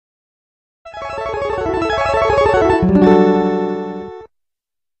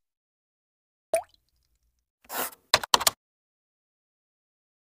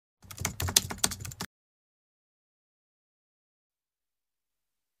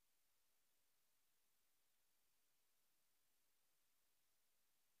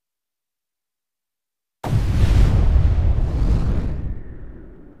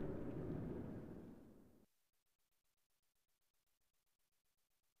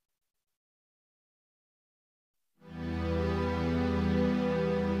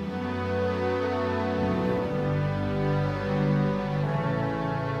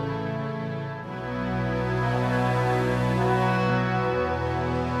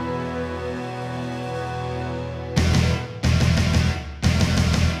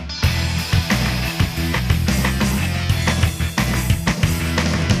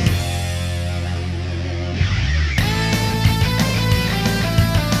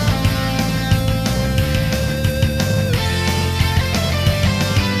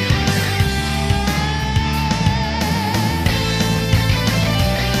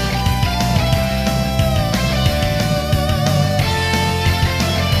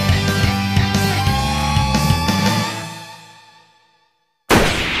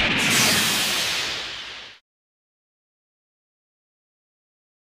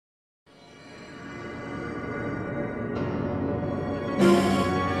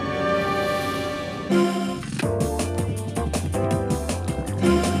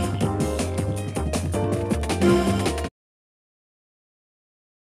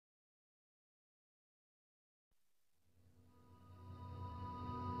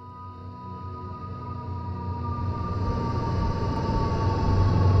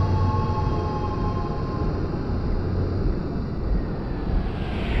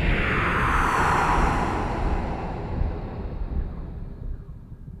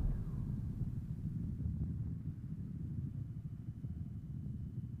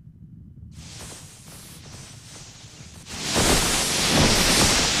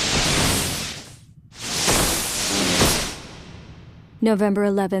November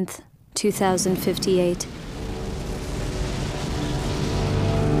 11th, 2058.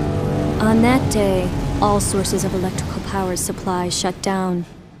 On that day, all sources of electrical power supply shut down.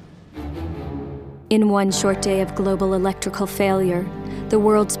 In one short day of global electrical failure, the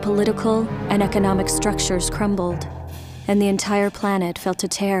world's political and economic structures crumbled, and the entire planet felt a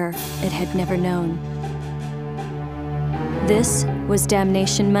terror it had never known. This was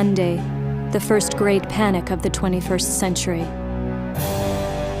Damnation Monday, the first great panic of the 21st century.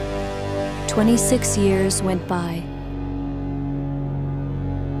 26 years went by.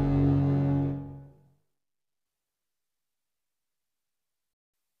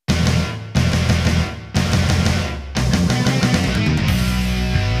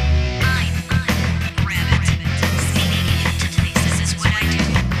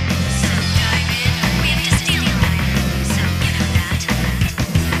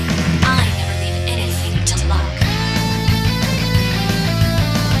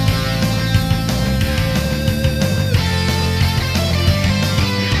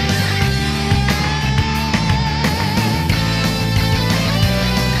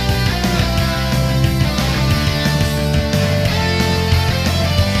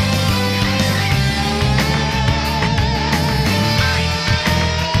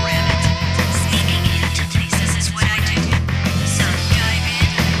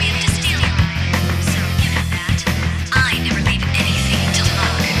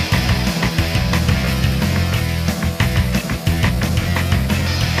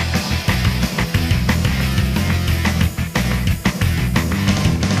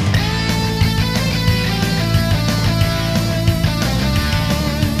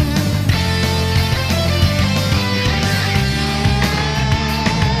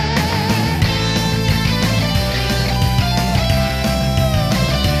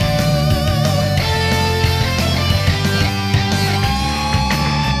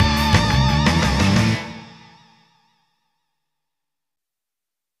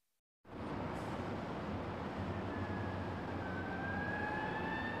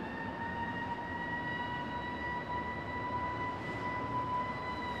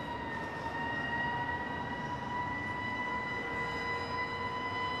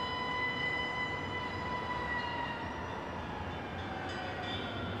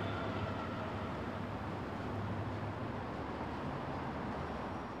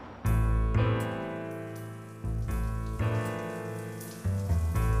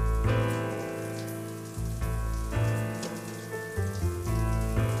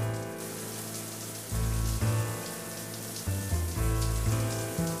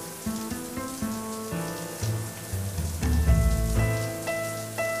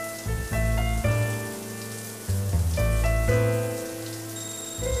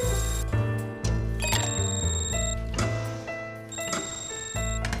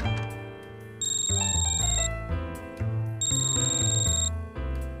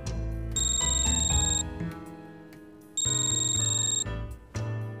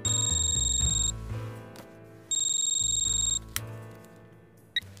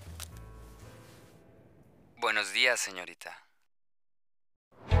 Buenos días, señorita.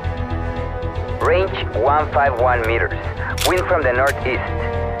 Range 151 meters. Wind from the northeast.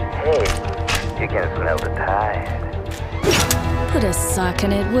 Hey, you can smell the tide. Put a sock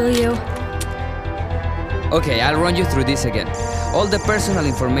in it, will you? Okay, I'll run you through this again. All the personal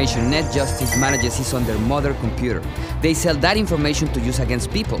information Net Justice manages is on their mother computer. They sell that information to use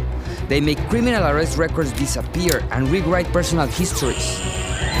against people. They make criminal arrest records disappear and rewrite personal histories.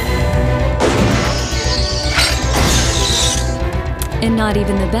 And not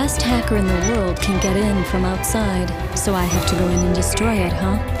even the best hacker in the world can get in from outside, so I have to go in and destroy it,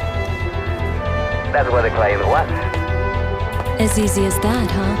 huh? That's what the client wants. As easy as that,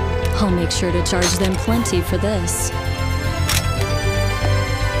 huh? I'll make sure to charge them plenty for this.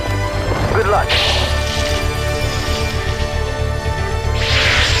 Good luck.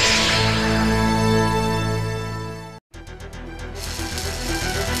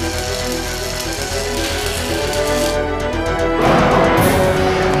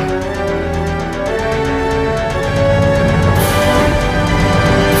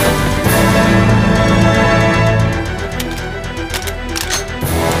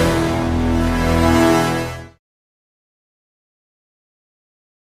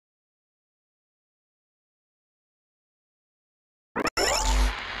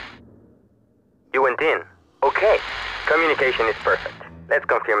 You went in. Okay. Communication is perfect. Let's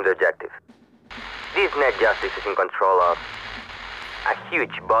confirm the objective. This Net Justice is in control of a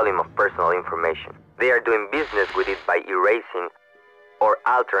huge volume of personal information. They are doing business with it by erasing or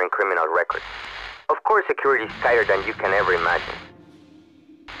altering criminal records. Of course, security is tighter than you can ever imagine.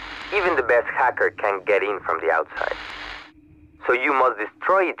 Even the best hacker can't get in from the outside. So you must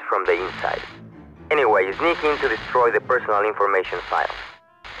destroy it from the inside. Anyway, sneak in to destroy the personal information files.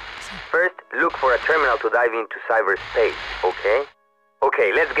 First, look for a terminal to dive into cyberspace, okay?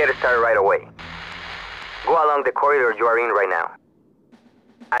 Okay, let's get started right away. Go along the corridor you are in right now.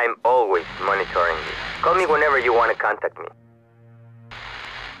 I'm always monitoring you. Call me whenever you want to contact me.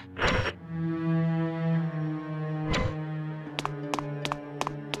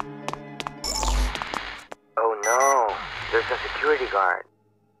 Oh no, there's a security guard.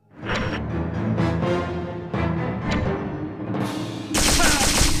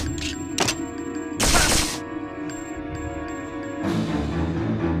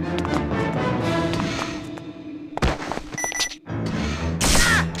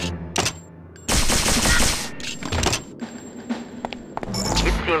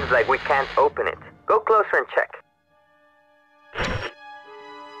 Seems like we can't open it. Go closer and check.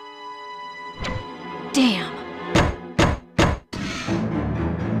 Damn.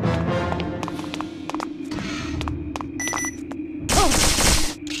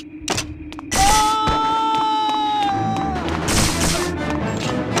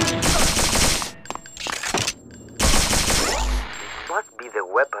 This must be the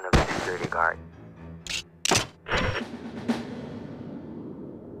weapon of the security guard.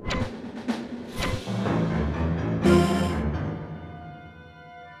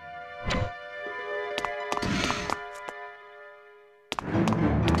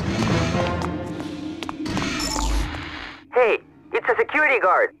 Hey, it's a security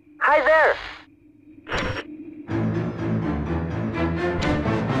guard. Hi there.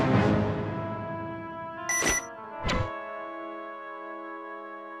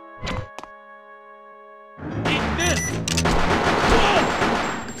 Eat this!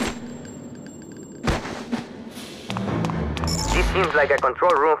 This seems like a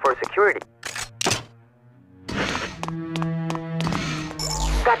control room for security.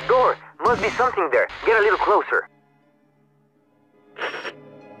 That door! Must be something there. Get a little closer.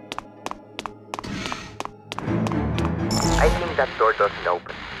 I think that door doesn't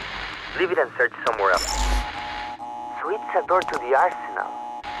open. Leave it and search somewhere else. So it's a door to the arsenal.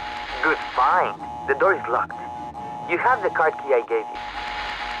 Good find. The door is locked. You have the card key I gave you.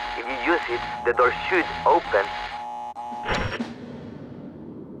 If you use it, the door should open.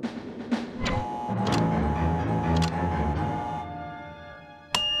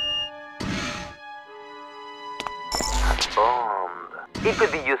 A bomb. It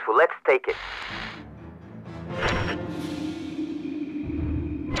could be useful. Let's take it.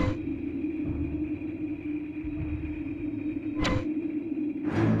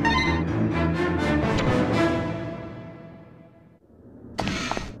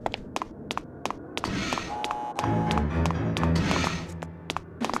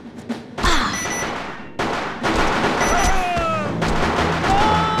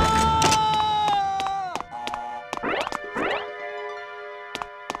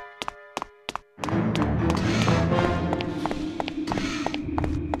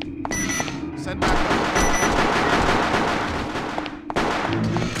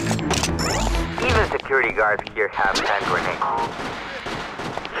 Even security guards here have hand grenades.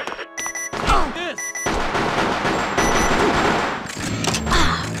 This!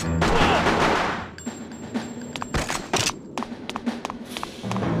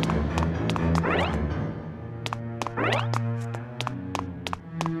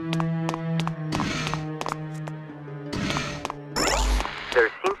 There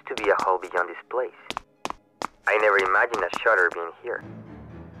seems to be a hole beyond this place. I never imagined a shutter being here.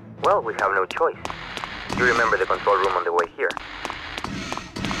 Well, we have no choice. You remember the control room on the way here.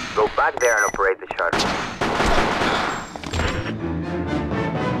 Go back there and operate the shutter.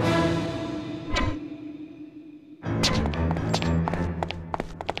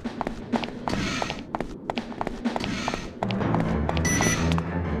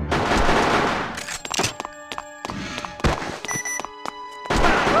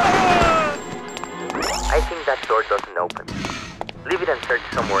 I think that door doesn't open. Leave it and search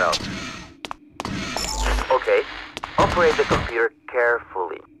somewhere else. Okay, operate the computer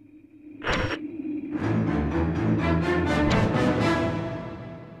carefully.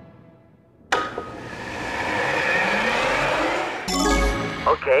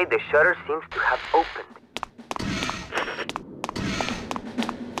 Okay, the shutter seems to have opened.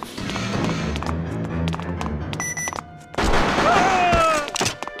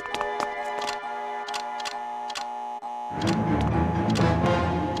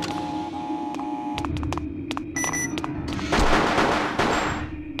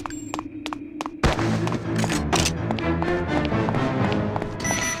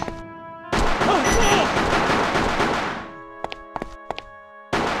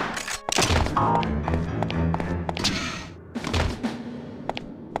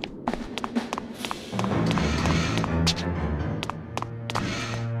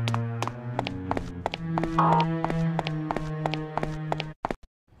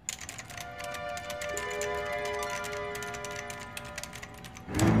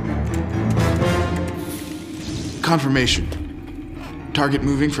 Confirmation. Target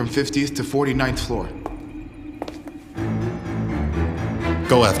moving from 50th to 49th floor.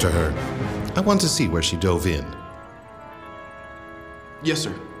 Go after her. I want to see where she dove in. Yes,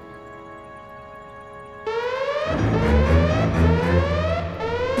 sir.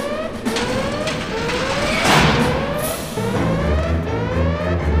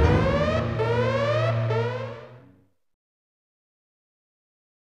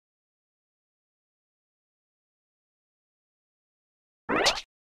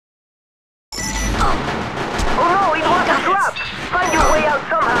 Oh no, it was a trap! Find your way out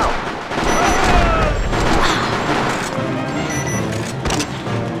somehow!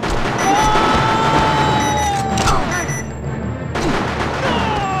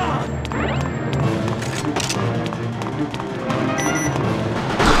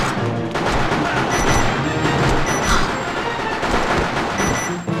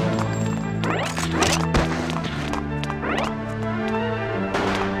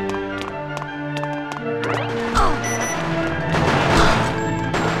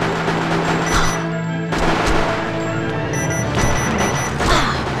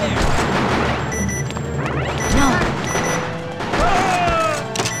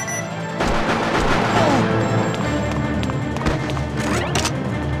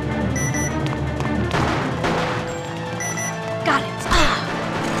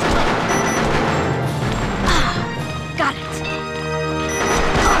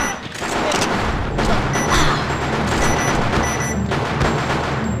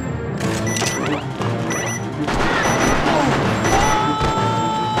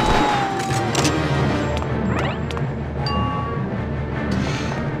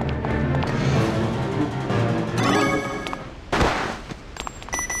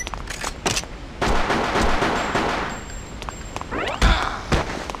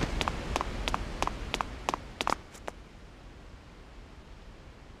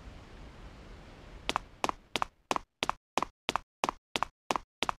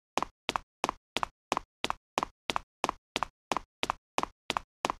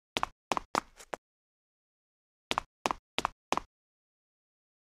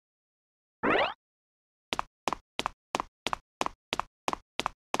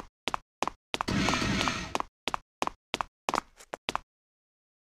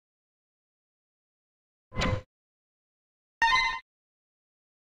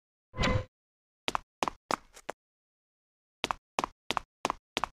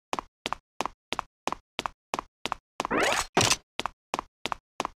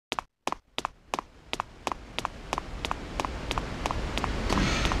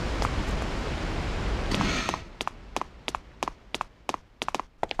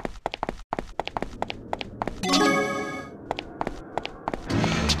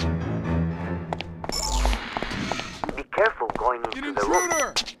 Careful going into the room.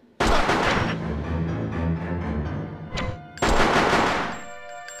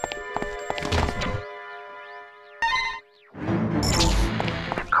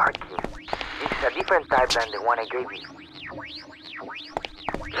 The card key. It's a different type than the one I gave you.